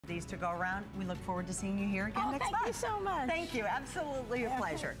these to go around. We look forward to seeing you here again next month. Thank you so much. Thank you. Absolutely a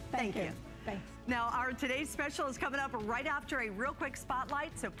pleasure. Thank you. Thanks. Now, our today's special is coming up right after a real quick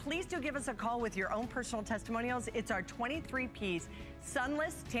spotlight, so please do give us a call with your own personal testimonials. It's our 23-piece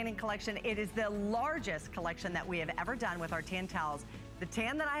Sunless tanning collection. It is the largest collection that we have ever done with our tan towels. The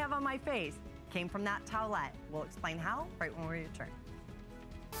tan that I have on my face came from that towelette. We'll explain how right when we return.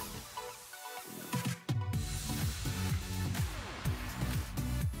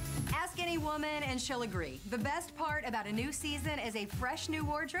 Ask any woman and she'll agree. The best part about a new season is a fresh new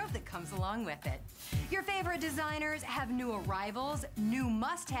wardrobe that comes along with it. Your favorite designers have new arrivals, new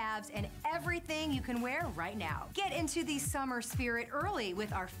must-haves, and everything you can wear right now. Get into the summer spirit early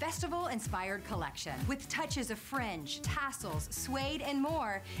with our festival-inspired collection. With touches of fringe, tassels, suede, and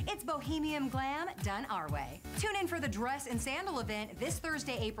more, it's bohemian glam done our way. Tune in for the dress and sandal event this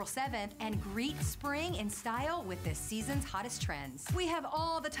Thursday, April 7th, and greet spring in style with this season's hottest trends. We have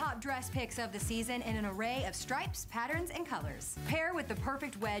all the top dress picks of the season in an array of stripes, patterns, and colors. Pair with the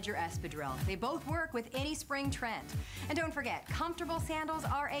perfect wedge or espadrille. They both work with any spring trend. And don't forget, comfortable sandals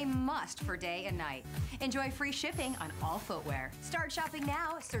are a must for day and night. Enjoy free shipping on all footwear. Start shopping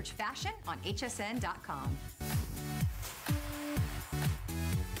now. Search fashion on hsn.com.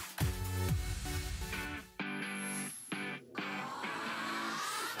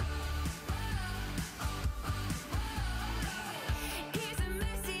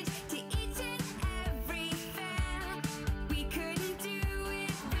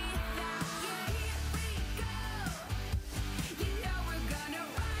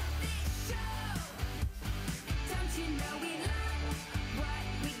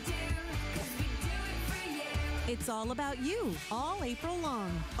 It's all about you, all April long,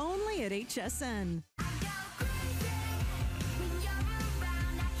 only at HSN.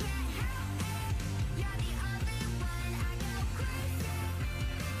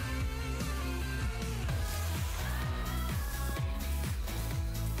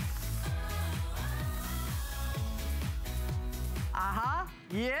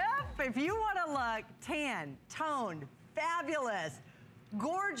 Yep, if you want to look tan, toned, fabulous,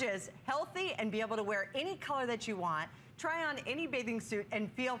 gorgeous, healthy, and be able to wear any color that you want, try on any bathing suit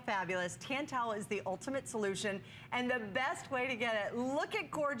and feel fabulous, TanTowel is the ultimate solution and the best way to get it. Look at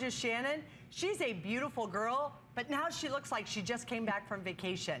gorgeous Shannon. She's a beautiful girl, but now she looks like she just came back from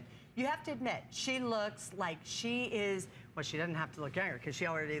vacation. You have to admit, she looks like she is, well, she doesn't have to look younger because she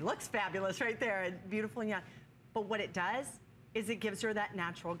already looks fabulous right there and beautiful and young. But what it does is it gives her that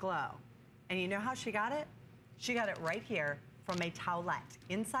natural glow. And you know how she got it? She got it right here from a towelette,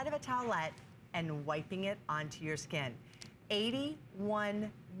 inside of a towelette, and wiping it onto your skin.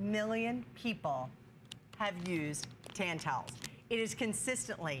 81 million people have used TanTowels. It is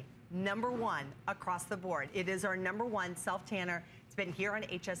consistently #1 across the board. It is our #1 self-tanner. It's been here on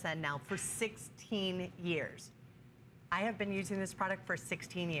HSN now for 16 years. I have been using this product for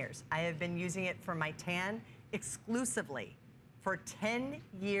 16 years. I have been using it for my tan exclusively for 10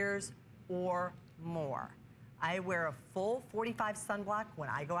 years or more. I wear a full 45 sunblock when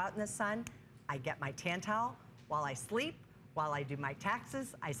I go out in the sun. I get my tan towel while I sleep, while I do my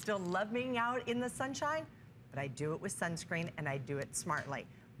taxes. I still love being out in the sunshine, but I do it with sunscreen and I do it smartly.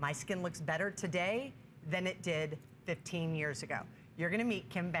 My skin looks better today than it did 15 years ago. You're gonna meet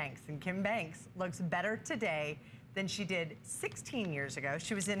Kim Banks, and Kim Banks looks better today than she did 16 years ago.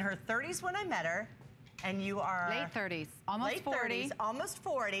 She was in her 30s when I met her, and you are... Late 30s, almost late 40. 30s, almost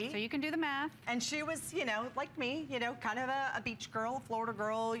 40. So you can do the math. And she was, you know, like me, you know, kind of a beach girl, Florida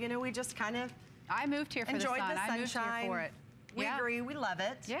girl. You know, we just kind of I moved here for the sun. I moved here for it. We agree, we love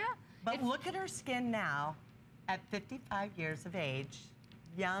it. Yeah. But look at her skin now at 55 years of age.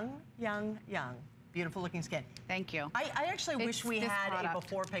 Young, young, young. Beautiful looking skin. Thank you. I actually wish we had a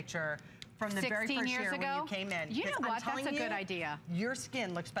before picture from the very first year when you came in. You know what? That's a good idea. Your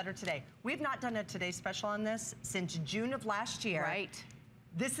skin looks better today. We've not done a Today Special on this since June of last year. Right.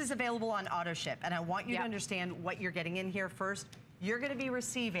 This is available on auto ship, and I want you to understand what you're getting in here first. You're gonna be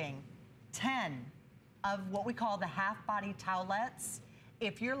receiving 10 of what we call the half body towelettes.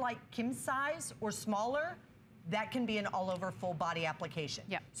 If you're like Kim's size or smaller, that can be an all over full body application.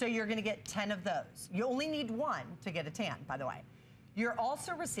 Yep. So you're gonna get 10 of those. You only need 1 to get a tan, by the way. You're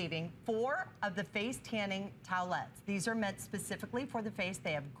also receiving 4 of the face tanning towelettes. These are meant specifically for the face.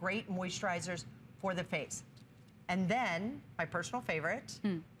 They have great moisturizers for the face. And then, my personal favorite,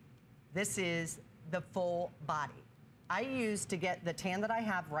 this is the full body. I use to get the tan that I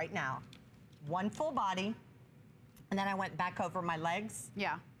have right now, 1 full body, and then I went back over my legs.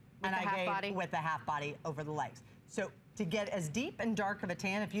 Yeah, with the half body over the legs. So to get as deep and dark of a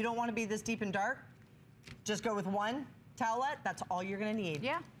tan, if you don't want to be this deep and dark, just go with 1 towelette. That's all you're gonna need.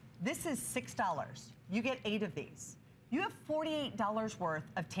 Yeah. This is $6. You get 8 of these. You have $48 worth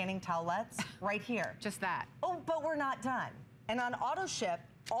of tanning towelettes right here. Just that. Oh, but we're not done. And on auto ship,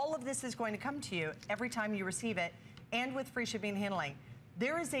 all of this is going to come to you every time you receive it, and with free shipping and handling.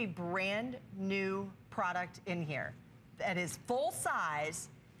 There is a brand new product in here that is full size,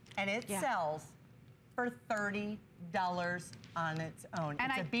 and it sells for $30 on its own.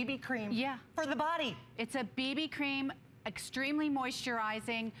 And it's a BB cream for the body. It's a BB cream, extremely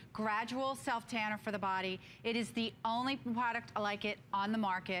moisturizing, gradual self-tanner for the body. It is the only product like it on the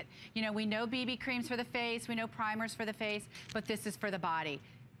market. You know, we know BB creams for the face, we know primers for the face, but this is for the body.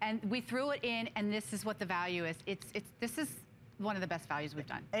 And we threw it in, and this is what the value is. This is one of the best values we've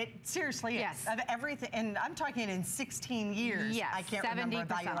done. It seriously is. Of everything, and I'm talking in 16 years, I can't remember a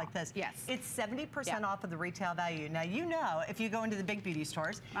value like this. It's 70% off of the retail value. Now, you know, if you go into the big beauty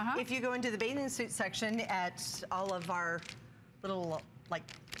stores, if you go into the bathing suit section at all of our little, like,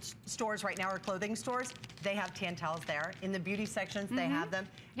 stores right now, or clothing stores, they have TanTowels there. In the beauty sections, they have them.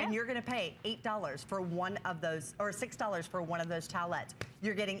 And you're gonna pay $8 for one of those, or $6 for one of those towelettes.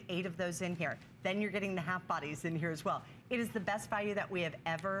 You're getting 8 of those in here. Then you're getting the half bodies in here as well. It is the best value that we have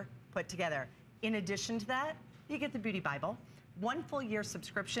ever put together. In addition to that, you get the Beauty Bible. 1 full year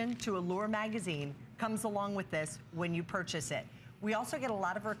subscription to Allure magazine comes along with this when you purchase it. We also get a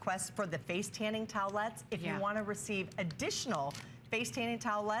lot of requests for the face tanning towelettes. If you wanna receive additional face tanning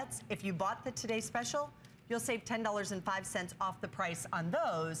towelettes, if you bought the Today Special, you'll save $10.05 off the price on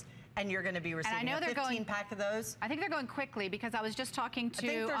those, and you're going to be receiving a 15-pack of those. I think they're going quickly, because I was just talking to... I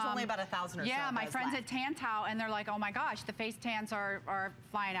think there's only about 1,000 or so. Yeah, my friends at TanTowel, and they're like, oh my gosh, the face tans are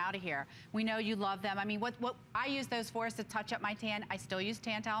flying out of here. We know you love them. I mean, what I use those for is to touch up my tan. I still use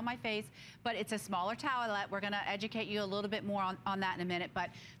TanTowel on my face, but it's a smaller towelette. We're going to educate you a little bit more on that in a minute. But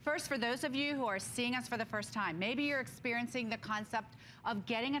first, for those of you who are seeing us for the first time, maybe you're experiencing the concept of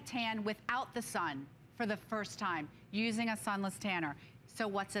getting a tan without the sun for the first time, using a sunless tanner. So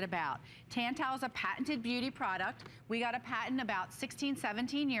what's it about? TanTowel is a patented beauty product. We got a patent about 16,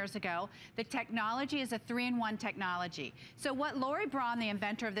 17 years ago. The technology is a 3-in-1 technology. So what Lori Braun, the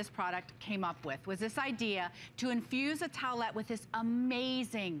inventor of this product, came up with was this idea to infuse a towelette with this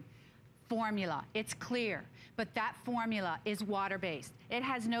amazing formula. It's clear, but that formula is water-based. It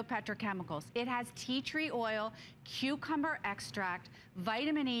has no petrochemicals. It has tea tree oil, cucumber extract,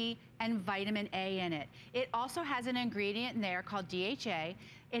 vitamin E, and vitamin A in it. It also has an ingredient in there called DHA.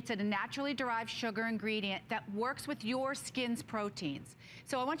 It's a naturally derived sugar ingredient that works with your skin's proteins.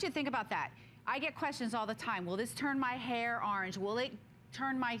 So I want you to think about that. I get questions all the time. Will this turn my hair orange? Will it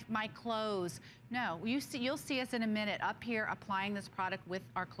turn my clothes? No, you'll see us in a minute up here applying this product with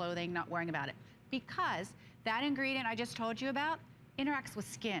our clothing, not worrying about it. Because that ingredient I just told you about interacts with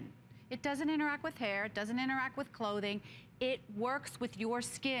skin. It doesn't interact with hair, it doesn't interact with clothing. It works with your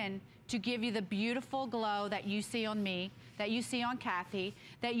skin to give you the beautiful glow that you see on me, that you see on Kathy,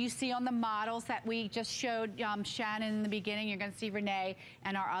 that you see on the models that we just showed Shannon in the beginning. You're gonna see Renee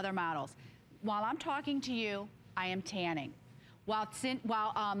and our other models. While I'm talking to you, I am tanning. While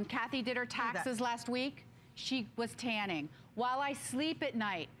Kathy did her taxes last week, she was tanning. While I sleep at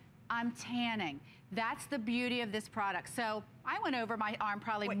night, I'm tanning. That's the beauty of this product. So I went over my arm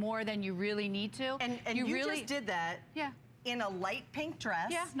probably more than you really need to. And you really just did that in a light pink dress.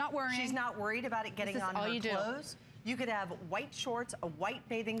 Yeah, not worrying. She's not worried about it getting on her clothes. You could have white shorts, a white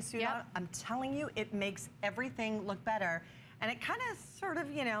bathing suit on. I'm telling you, it makes everything look better. And it kind of sort of,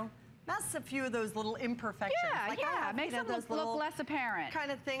 you know, masks a few of those little imperfections. Yeah, makes them look less apparent.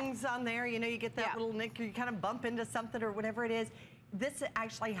 Kind of things on there, you know, you get that little nick, you kind of bump into something or whatever it is. This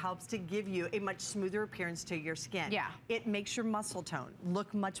actually helps to give you a much smoother appearance to your skin. Yeah. It makes your muscle tone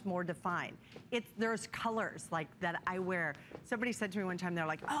look much more defined. There's colors like that I wear. Somebody said to me one time, they're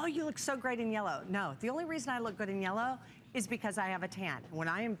like, oh, you look so great in yellow. No, the only reason I look good in yellow is because I have a tan. When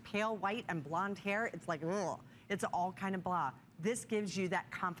I am pale white and blonde hair, it's like, ugh, it's all kind of blah. This gives you that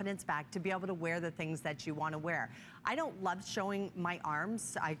confidence back to be able to wear the things that you want to wear. I don't love showing my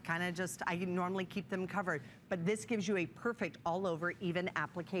arms. I normally keep them covered, but this gives you a perfect all over even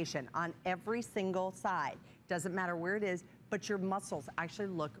application on every single side. Doesn't matter where it is, but your muscles actually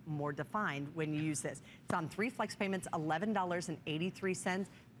look more defined when you use this. It's on 3 flex payments, $11.83.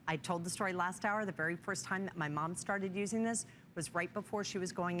 I told the story last hour, the very first time that my mom started using this was right before she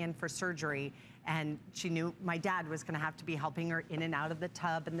was going in for surgery, and she knew my dad was gonna have to be helping her in and out of the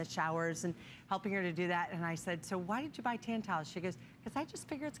tub and the showers and helping her to do that. And I said, so why did you buy TanTowels? She goes, because I just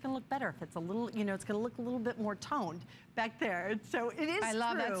figure it's gonna look better if it's a little, you know, it's gonna look a little bit more toned back there. And so it is true. I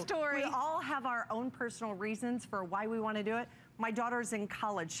love that story. We all have our own personal reasons for why we wanna do it. My daughter's in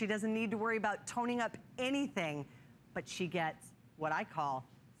college. She doesn't need to worry about toning up anything, but she gets what I call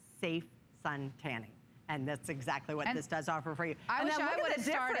safe sun tanning. And that's exactly what this does offer for you. I wish I would have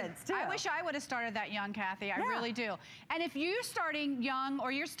started. Too. I wish I would have started that young, Kathy. I really do. And if you're starting young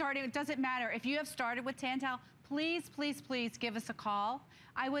or you're starting, it doesn't matter. If you have started with TanTowel, please, please, please give us a call.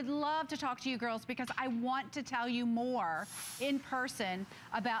 I would love to talk to you girls because I want to tell you more in person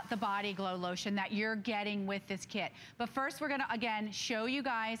about the Body Glow Lotion that you're getting with this kit. But first, we're gonna, again, show you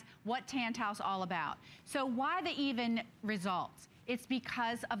guys what TanTowel's all about. So why the even results? It's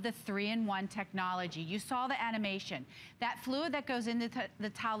because of the 3-in-1 technology. You saw the animation. That fluid that goes into the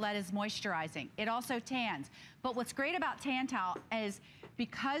towelette is moisturizing. It also tans. But what's great about TanTowel is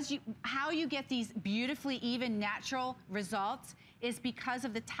because how you get these beautifully even natural results is because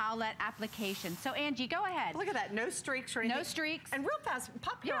of the towelette application. So Angie, go ahead. Look at that, no streaks or anything. No streaks. And real fast,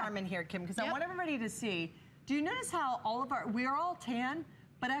 pop your arm in here, Kim, because I want everybody to see. Do you notice how all of we are all tan,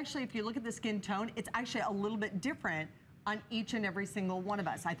 but actually if you look at the skin tone, it's actually a little bit different on each and every single one of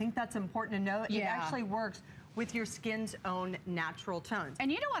us. I think that's important to know. It actually works with your skin's own natural tones.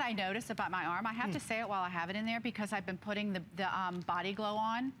 And you know what I noticed about my arm? I have to say it while I have it in there because I've been putting the Body Glow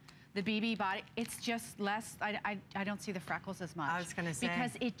on, the BB Body. It's just less, I don't see the freckles as much. I was gonna say.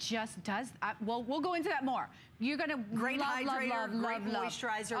 Because it just does, well, we'll go into that more. You're gonna great love, hydrator, love, great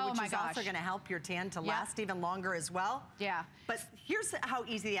moisturizer, which is also gonna help your tan to last even longer as well. Yeah. But here's how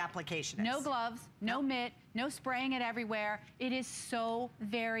easy the application is. No gloves, no mitt, no spraying it everywhere. It is so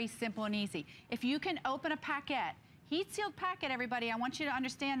very simple and easy. If you can open a packet, heat-sealed packet, everybody, I want you to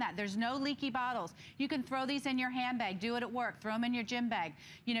understand that. There's no leaky bottles. You can throw these in your handbag, do it at work, throw them in your gym bag.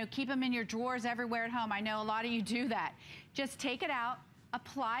 You know, keep them in your drawers everywhere at home. I know a lot of you do that. Just take it out,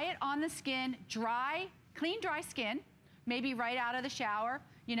 apply it on the skin, dry, clean, dry skin, maybe right out of the shower,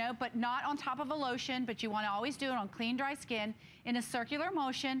 you know, but not on top of a lotion, but you want to always do it on clean, dry skin in a circular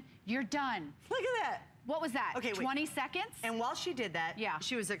motion. You're done. Look at that. What was that? Okay, 20 seconds? And while she did that,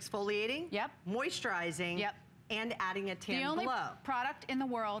 she was exfoliating, moisturizing, and adding a tan glow. The only product in the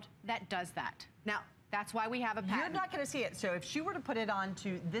world that does that. Now, that's why we have a patent. You're not going to see it. So if she were to put it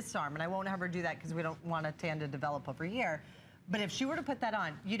onto this arm, and I won't have her do that because we don't want a tan to develop over here, but if she were to put that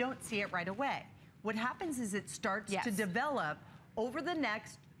on, you don't see it right away. What happens is it starts to develop over the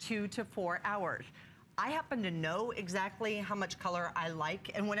next 2 to 4 hours. I happen to know exactly how much color I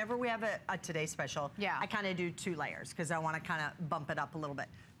like, and whenever we have a Today Special, I kind of do 2 layers because I want to kind of bump it up a little bit.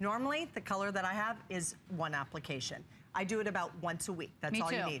 Normally, the color that I have is 1 application. I do it about once a week. That's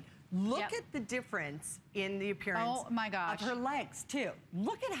all you need. Look at the difference in the appearance of her legs, too.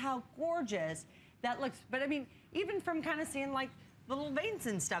 Look at how gorgeous that looks. But I mean, even from kind of seeing like the little veins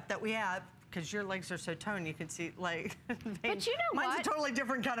and stuff that we have, because your legs are so toned, you can see like veins. But you know Mine's a totally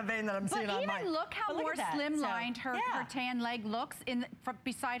different kind of vein that I'm seeing on mine. But even look how more slimlined her tan leg looks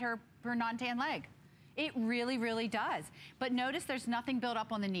beside her non-tan leg. It really, really does. But notice there's nothing built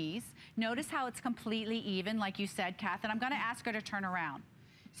up on the knees. Notice how it's completely even, like you said, Kath, and I'm gonna ask her to turn around.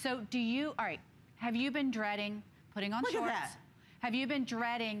 So all right, have you been dreading putting on shorts? Have you been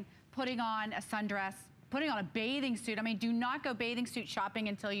dreading putting on a sundress? Putting on a bathing suit. I mean, do not go bathing suit shopping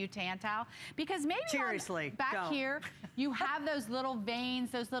until you TanTowel, because maybe back here you have those little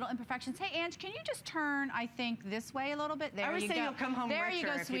veins, those little imperfections. Hey, Ange, can you just turn, I think, this way a little bit? There you go. I would say you'll come home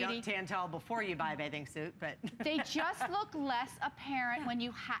richer if you don't TanTowel before you buy a bathing suit, but. They just look less apparent when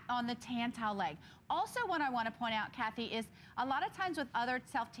you on the TanTowel leg. Also, what I want to point out, Kathy, is a lot of times with other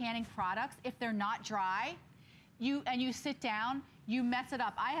self-tanning products, if they're not dry, you sit down, you mess it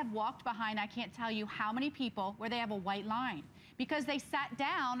up. I have walked behind, I can't tell you how many people where they have a white line because they sat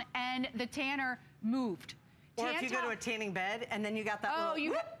down and the tanner moved. Or if you go to a tanning bed and then you got that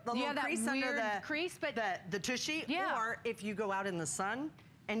little crease under the tushy. Or if you go out in the sun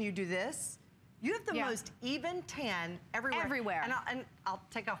and you do this, you have the most even tan everywhere. And I'll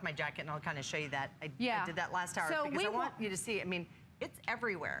take off my jacket and I'll kind of show you that. I did that last hour because I want you to see. I mean, it's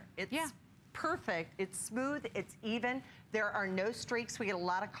everywhere. It's perfect. It's smooth. It's even. There are no streaks. We get a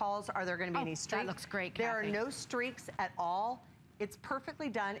lot of calls. Are there going to be any streaks? That looks great, Kathy. There are no streaks at all. It's perfectly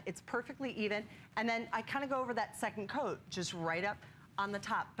done. It's perfectly even. And then I kind of go over that second coat, just right up on the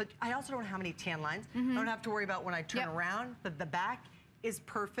top. But I also don't have any tan lines. I don't have to worry about when I turn around. The back is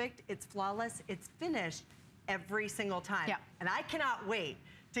perfect. It's flawless. It's finished every single time. And I cannot wait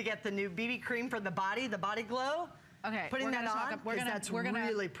to get the new BB cream for the Body Glow. Okay, putting that on, that's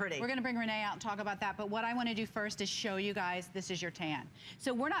really pretty. We're gonna bring Renee out and talk about that, but what I wanna do first is show you guys this is your tan.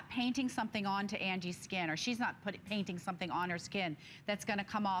 So we're not painting something onto Angie's skin, or she's not painting something on her skin that's gonna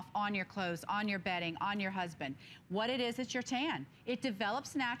come off on your clothes, on your bedding, on your husband. What it is, it's your tan. It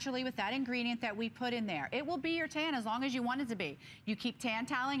develops naturally with that ingredient that we put in there. It will be your tan as long as you want it to be. You keep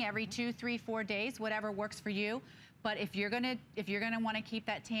TanToweling every 2, 3, 4 days, whatever works for you. But if you're gonna want to keep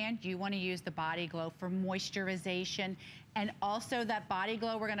that tan, you want to use the Body Glow for moisturization. And also that Body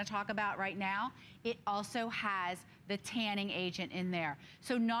Glow we're gonna talk about right now, it also has the tanning agent in there.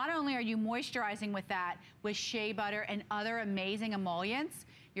 So not only are you moisturizing with that, with shea butter and other amazing emollients,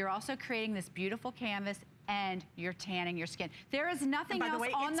 you're also creating this beautiful canvas and you're tanning your skin. There is nothing else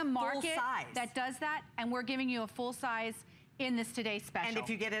on the market that does that, and we're giving you a full size in this today's special. And if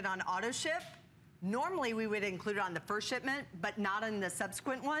you get it on auto ship, normally we would include it on the first shipment, but not on the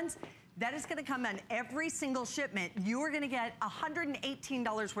subsequent ones. That is gonna come on every single shipment. You are gonna get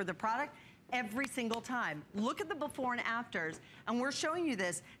 $118 worth of product every single time. Look at the before and afters, and we're showing you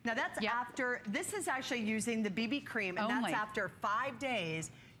this. Now that's after, this is actually using the BB cream, and that's after 5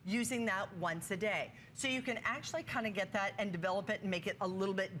 days using that once a day. So you can actually kind of get that and develop it and make it a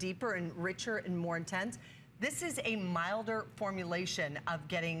little bit deeper and richer and more intense. This is a milder formulation of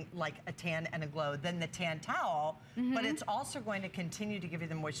getting like a tan and a glow than the TanTowel, but it's also going to continue to give you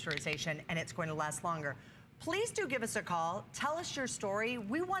the moisturization, and it's going to last longer. Please do give us a call. Tell us your story.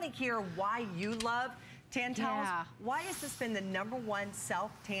 We want to hear why you love TanTowels. Why has this been the #1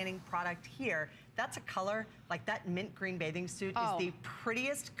 self-tanning product here? That's a color, like that mint green bathing suit is the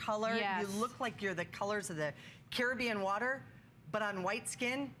prettiest color. You look like you're the colors of the Caribbean water, but on white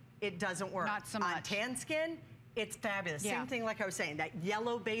skin, it doesn't work. Not so much. On tan skin, it's fabulous. Same thing like I was saying, that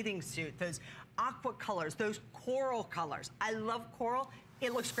yellow bathing suit, those aqua colors, those coral colors. I love coral.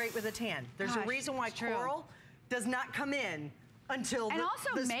 It looks great with a tan. There's a reason why coral does not come in until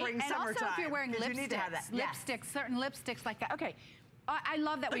the spring, summertime. Also if you're wearing lipsticks, you need to have that. Certain lipsticks like that. Okay. I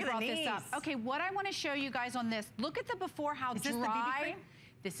love that we brought this up. Okay, what I want to show you guys on this, look at the before, how dry. Is this the BB cream?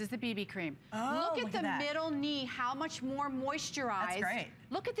 This is the BB cream. Oh, look at the middle knee, how much more moisturized. That's great.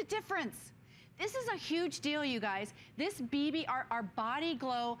 Look at the difference. This is a huge deal, you guys. This BB, our Body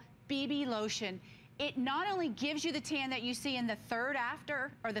Glow BB lotion, it not only gives you the tan that you see in the third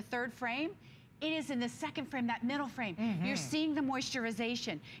after, or the third frame, it is in the second frame, that middle frame. You're seeing the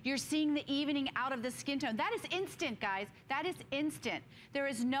moisturization. You're seeing the evening out of the skin tone. That is instant, guys. That is instant. There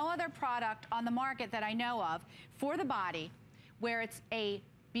is no other product on the market that I know of for the body where it's a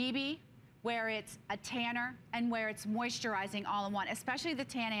BB, where it's a tanner, and where it's moisturizing all in one, especially the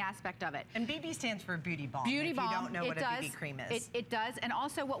tanning aspect of it. And BB stands for Beauty Balm. Beauty Balm. If you don't know what a BB cream is. It does. And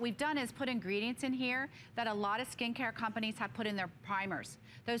also what we've done is put ingredients in here that a lot of skincare companies have put in their primers.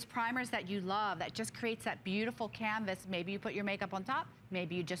 Those primers that you love, that just creates that beautiful canvas. Maybe you put your makeup on top,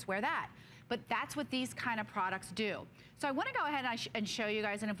 maybe you just wear that. But that's what these kind of products do. So I want to go ahead and show you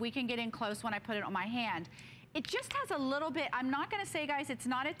guys, and if we can get in close when I put it on my hand, it just has a little bit, I'm not gonna say, guys, it's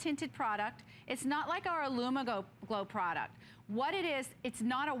not a tinted product. It's not like our Illuma Glow product. What it is, it's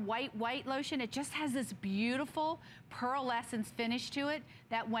not a white lotion. It just has this beautiful pearlescence finish to it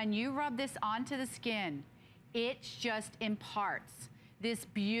that when you rub this onto the skin, it just imparts this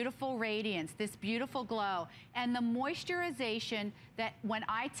beautiful radiance, this beautiful glow, and the moisturization that when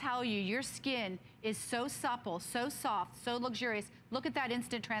I tell you your skin is so supple, so soft, so luxurious, look at that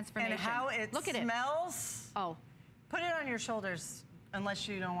instant transformation. And how it smells. Oh. Put it on your shoulders, unless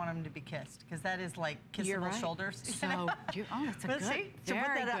you don't want them to be kissed, because that is like kissable shoulders. So, oh, that's a good. See,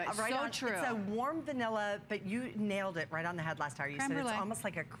 very good. Right so on, true. It's a warm vanilla, but you nailed it right on the head last hour. You said it's almost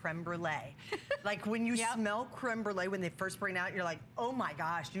like a creme brulee. Like when you smell creme brulee when they first bring it out, you're like, oh my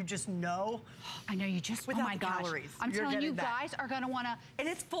gosh, you just know. I know, you just, without oh my gosh. calories. I'm telling you, guys are gonna wanna. And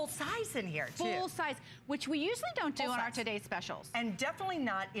it's full size in here too. Full size, which we usually don't do on our today's specials. And definitely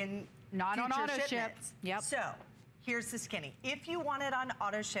not in on auto ship. shipments. Yep. So, here's the skinny. If you want it on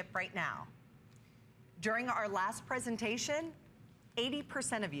auto ship right now, during our last presentation,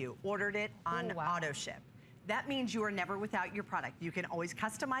 80% of you ordered it on auto ship. That means you are never without your product. You can always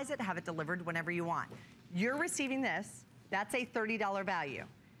customize it, have it delivered whenever you want. You're receiving this, that's a $30 value.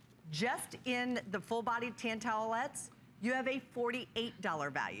 Just in the full body TanTowelettes, you have a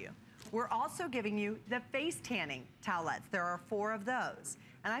 $48 value. We're also giving you the face tanning towelettes. There are 4 of those.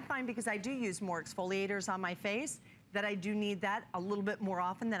 And I find, because I do use more exfoliators on my face, that I do need that a little bit more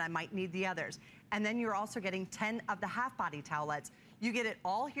often than I might need the others. And then you're also getting 10 of the half body towelettes. You get it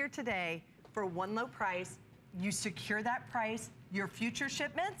all here today for one low price. You secure that price. Your future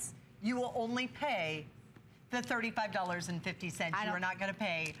shipments, you will only pay the $35.50. You are not gonna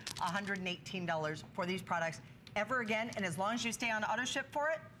pay $118 for these products ever again. And as long as you stay on auto ship for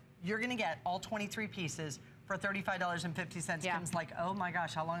it, you're gonna get all 23 pieces for $35.50. Kim's like, oh my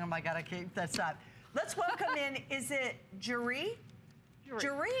gosh, how long am I gonna keep this up? Let's welcome in, is it Jeree?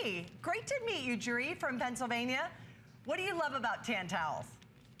 Jeree. Great to meet you, Jeree, from Pennsylvania. What do you love about TanTowels?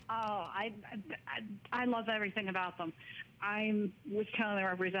 Oh, I love everything about them. I was telling the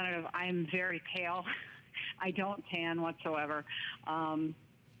representative I'm very pale, I don't tan whatsoever.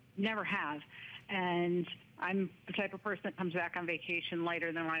 Never have. And I'm the type of person that comes back on vacation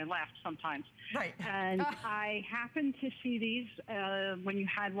later than when I left sometimes. Right. And I happened to see these when you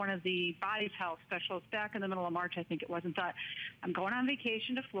had one of the body towel specials back in the middle of March, I think it was, and thought, I'm going on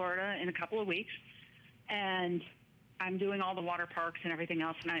vacation to Florida in a couple of weeks, and I'm doing all the water parks and everything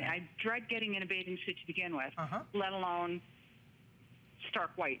else, and I dread getting in a bathing suit to begin with, let alone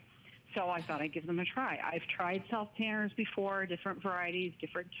stark white. So I thought I'd give them a try. I've tried self-tanners before, different varieties,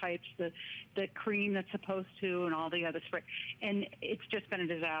 different types, the cream that's supposed to and all the other spray, and it's just been a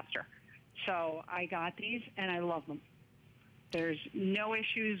disaster. So I got these, and I love them. There's no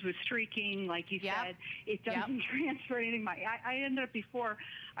issues with streaking, like you said. It doesn't transfer anything. I ended up before,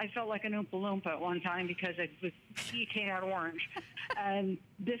 I felt like an Oompa Loompa at one time because it was came out orange. And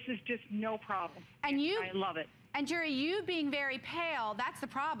this is just no problem. And I love it. And Jerry, you being very pale, that's the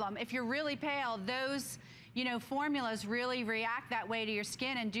problem. If you're really pale, those, you know, formulas really react that way to your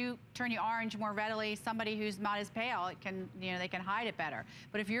skin and do turn you orange more readily. Somebody who's not as pale, it can, you know, they can hide it better.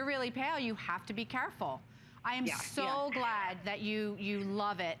 But if you're really pale, you have to be careful. I am so glad that you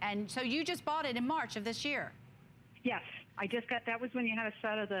love it. And so you just bought it in March of this year. Yes, I just got, that was when you had a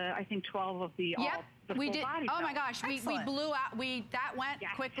set of the, I think 12 of the, the we full did. body Oh my gosh, we blew out, that went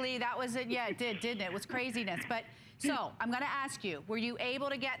quickly. That was it. Yeah, it did, didn't it? It was craziness. But so I'm going to ask you, were you able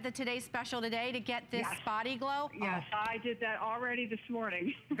to get the Today's Special today to get this body glow? Yes, I did that already this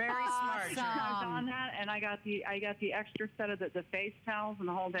morning. Very smart. I was on that, and I got the extra set of the face towels and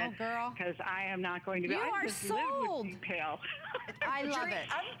the whole day. Oh, girl. Because I am not going to be. You are sold. With pale. I love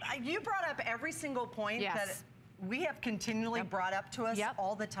it. You brought up every single point that we have continually brought up to us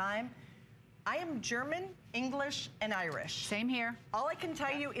all the time. I am German, English, and Irish. Same here. All I can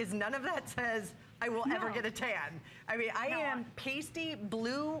tell you is none of that says I will ever get a tan. I mean, I am pasty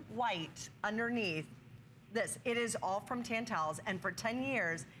blue-white underneath this. It is all from TanTowels, and for 10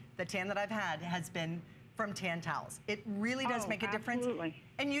 years, the tan that I've had has been from TanTowels. It really does make a difference.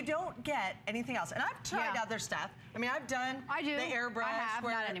 And you don't get anything else. And I've tried other stuff. I mean, I've done the airbrush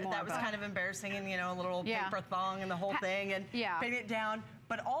where that was kind of embarrassing, and, you know, a little paper thong and the whole thing, and paint it down.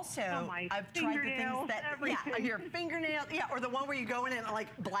 But also, I've tried the things that, on your fingernail, or the one where you go in and it, like,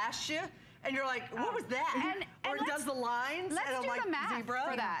 blasts you, and you're like, what was that? Or it does the lines, and like the math zebra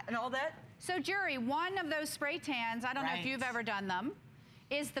for that. and all that. So, Jury, one of those spray tans, I don't know if you've ever done them,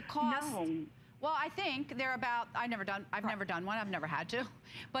 is the cost. No. Well, I think they're about, I've never done one, I've never had to.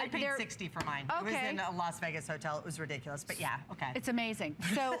 But I paid $60 for mine. It was in a Las Vegas hotel. It was ridiculous, but It's amazing.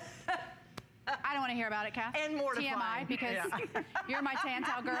 So, I don't want to hear about it, Kath. And more to TMI, because you're my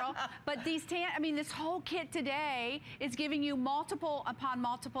TanTowel girl. But these this whole kit today is giving you multiple upon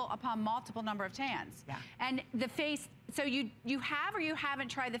multiple upon multiple number of tans. Yeah. And the face, so you have or you haven't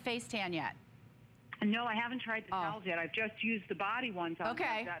tried the face tan yet? No, I haven't tried the towels yet. I've just used the body ones.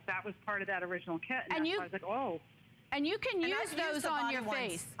 That was part of that original kit. And I was like, oh. And you can use those on your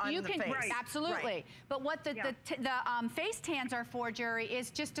face. You can, absolutely. But what the face tans are for, Jerry,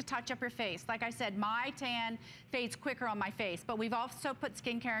 is just to touch up your face. Like I said, my tan fades quicker on my face, but we've also put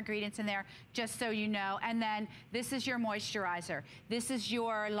skincare ingredients in there, just so you know. And then this is your moisturizer. This is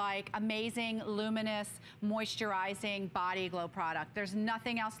your, like, amazing, luminous, moisturizing body glow product. There's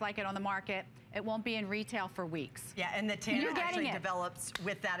nothing else like it on the market. It won't be in retail for weeks. Yeah, and the tanner actually develops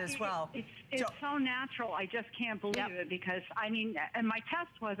with that as well. It's so natural. I just can't believe it, because, I mean, and my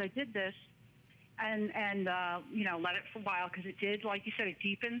test was I did this and you know, let it for a while, because it did, like you said, it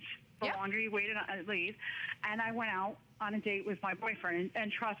deepens the longer you wait and leave. And I went out on a date with my boyfriend, and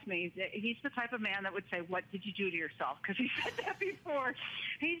trust me, he's the type of man that would say, what did you do to yourself? Because he said that before.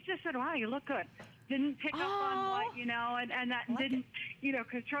 He just said, wow, you look good. Didn't pick up on what, you know, and that didn't, you know,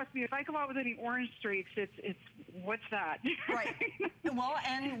 because trust me, if I come out with any orange streaks, it's what's that? Right. Well,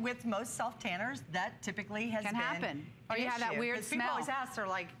 and with most self-tanners, that typically has been happen. Or you have that weird smell. People always ask, they're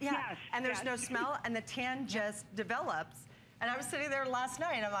like, and there's no smell, and the tan just develops. And I was sitting there last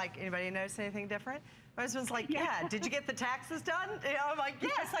night, and I'm like, anybody notice anything different? My husband's like, did you get the taxes done? You know, I'm like,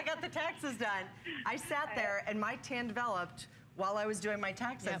 yes, I got the taxes done. I sat there, and my tan developed while I was doing my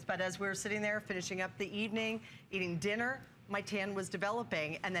taxes, but as we were sitting there finishing up the evening, eating dinner, my tan was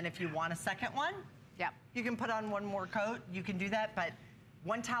developing. And then if you want a second one, you can put on one more coat. You can do that, but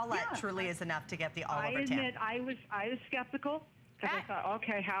one towelette truly is enough to get the all-over tan. I admit, I was skeptical, because I thought,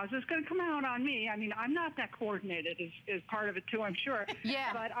 okay, how's this going to come out on me? I mean, I'm not that coordinated is part of it too, I'm sure.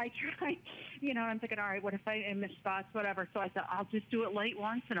 But I tried, you know, I'm thinking, all right, what if I miss spots, whatever. So I thought, I'll just do it late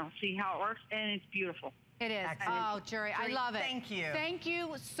once, and I'll see how it works, and it's beautiful. It is. Excellent. Oh, Jerry, I love it. Thank you. Thank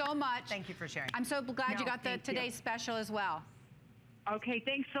you so much. Thank you for sharing. I'm so glad you got the today's special as well. Okay,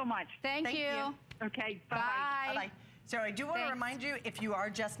 thanks so much. Thank you. Okay, bye. Bye. Bye-bye. So I do want to Thanks. remind you, if you are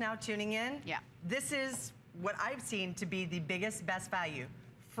just now tuning in, this is what I've seen to be the biggest, best value.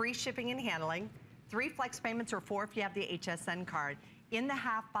 Free shipping and handling, 3 flex payments or 4 if you have the HSN card, in the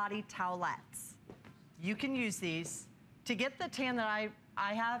half body towelettes. You can use these. To get the tan that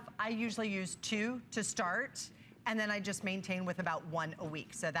I have, I usually use 2 to start, and then I just maintain with about 1 a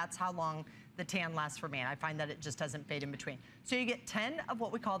week. So that's how long the tan lasts for me, and I find that it just doesn't fade in between. So you get 10 of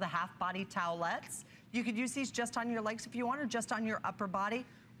what we call the half body towelettes. You could use these just on your legs if you want, or just on your upper body,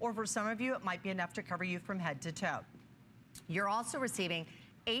 or for some of you, it might be enough to cover you from head to toe. You're also receiving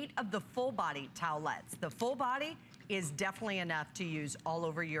 8 of the full body towelettes. The full body is definitely enough to use all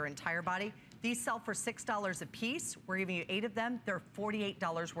over your entire body. These sell for $6 a piece. We're giving you 8 of them. They're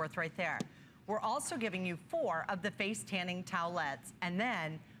 $48 worth right there. We're also giving you 4 of the face tanning towelettes, and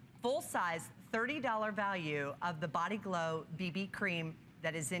then full size $30 value of the Body Glow BB cream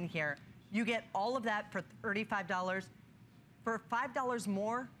that is in here. You get all of that for $35. For $5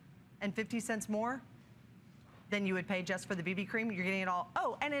 more and 50 cents more than you would pay just for the BB cream, you're getting it all.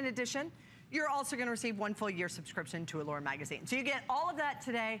 Oh, and in addition, you're also gonna receive 1 full year subscription to Allure magazine. So you get all of that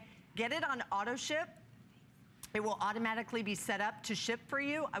today. Get it on auto ship. It will automatically be set up to ship for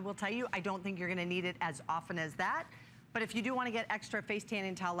you. I will tell you, I don't think you're gonna need it as often as that. But if you do want to get extra face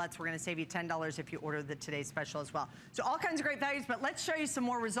tanning towelettes, we're going to save you $10 if you order the today's special as well. So all kinds of great values, but let's show you some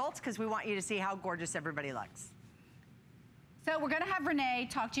more results because we want you to see how gorgeous everybody looks. So we're going to have Renee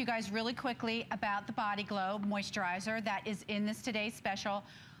talk to you guys really quickly about the Body Glow moisturizer that is in this today's special.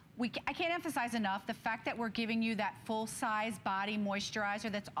 I can't emphasize enough the fact that we're giving you that full-size body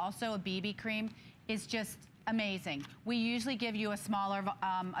moisturizer that's also a BB cream is just amazing. We usually give you a smaller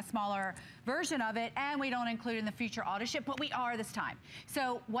version of it, and we don't include it in the future auto ship, but we are this time.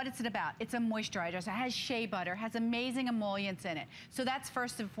 So what is it about? It's a moisturizer. So it has shea butter, has amazing emollients in it. So that's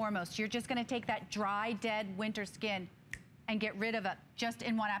first and foremost. You're just gonna take that dry, dead winter skin and get rid of it just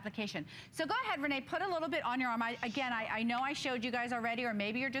in one application. So go ahead, Renee, put a little bit on your arm. I know I showed you guys already, or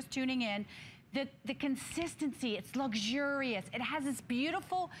maybe you're just tuning in. The consistency, it's luxurious. It has this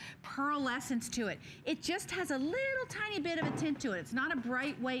beautiful pearlescence to it. It just has a little tiny bit of a tint to it. It's not a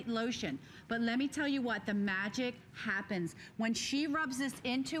bright white lotion, but let me tell you what, the magic happens. When she rubs this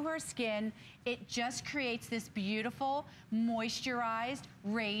into her skin, it just creates this beautiful, moisturized,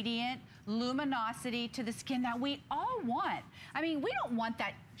 radiant luminosity to the skin that we all want. I mean, we don't want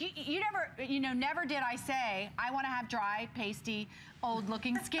that. Never did I say, I want to have dry, pasty,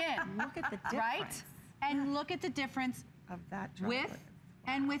 old-looking skin. Look at the difference. Right? And look at the difference of that with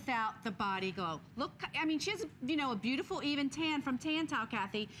and without the Body Glow. Look, I mean, she has, a beautiful even tan from TanTowel,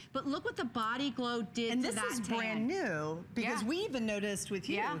 Kathy, but look what the Body Glow did to that tan. And this is brand new, because we even noticed with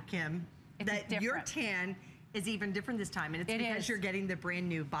you, Kim, that your tan is even different this time, and it's because you're getting the brand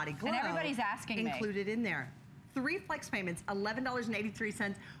new Body Glow. And everybody's asking me. Included in there. 3 flex payments,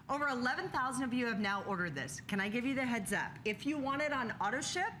 $11.83. Over 11,000 of you have now ordered this. Can I give you the heads up? If you want it on auto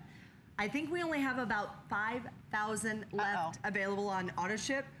ship, I think we only have about 5,000 left available on auto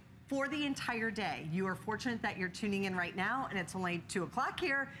ship for the entire day. You are fortunate that you're tuning in right now, and it's only 2 o'clock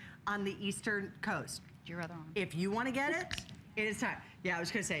here on the Eastern Coast. Your other arm. If you want to get it, it is time. Yeah, I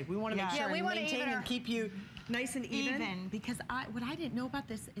was going to say, we want to make sure and maintain and keep you nice and even. Because what I didn't know about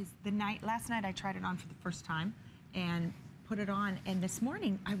this is last night I tried it on for the first time and put it on, and this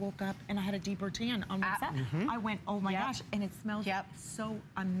morning I woke up and I had a deeper tan on my set. I went, oh my gosh, and it smells so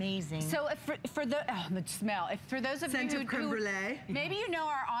amazing. So for the smell, for those of you who maybe you know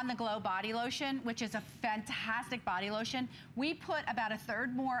our On the Glow body lotion, which is a fantastic body lotion, we put about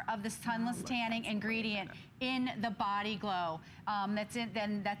 1/3 more of the sunless tanning ingredient in the Body Glow that's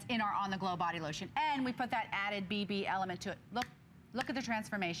in our On the Glow body lotion, and we put that added BB element to it. Look at the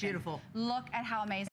transformation. Beautiful. Look at how amazing.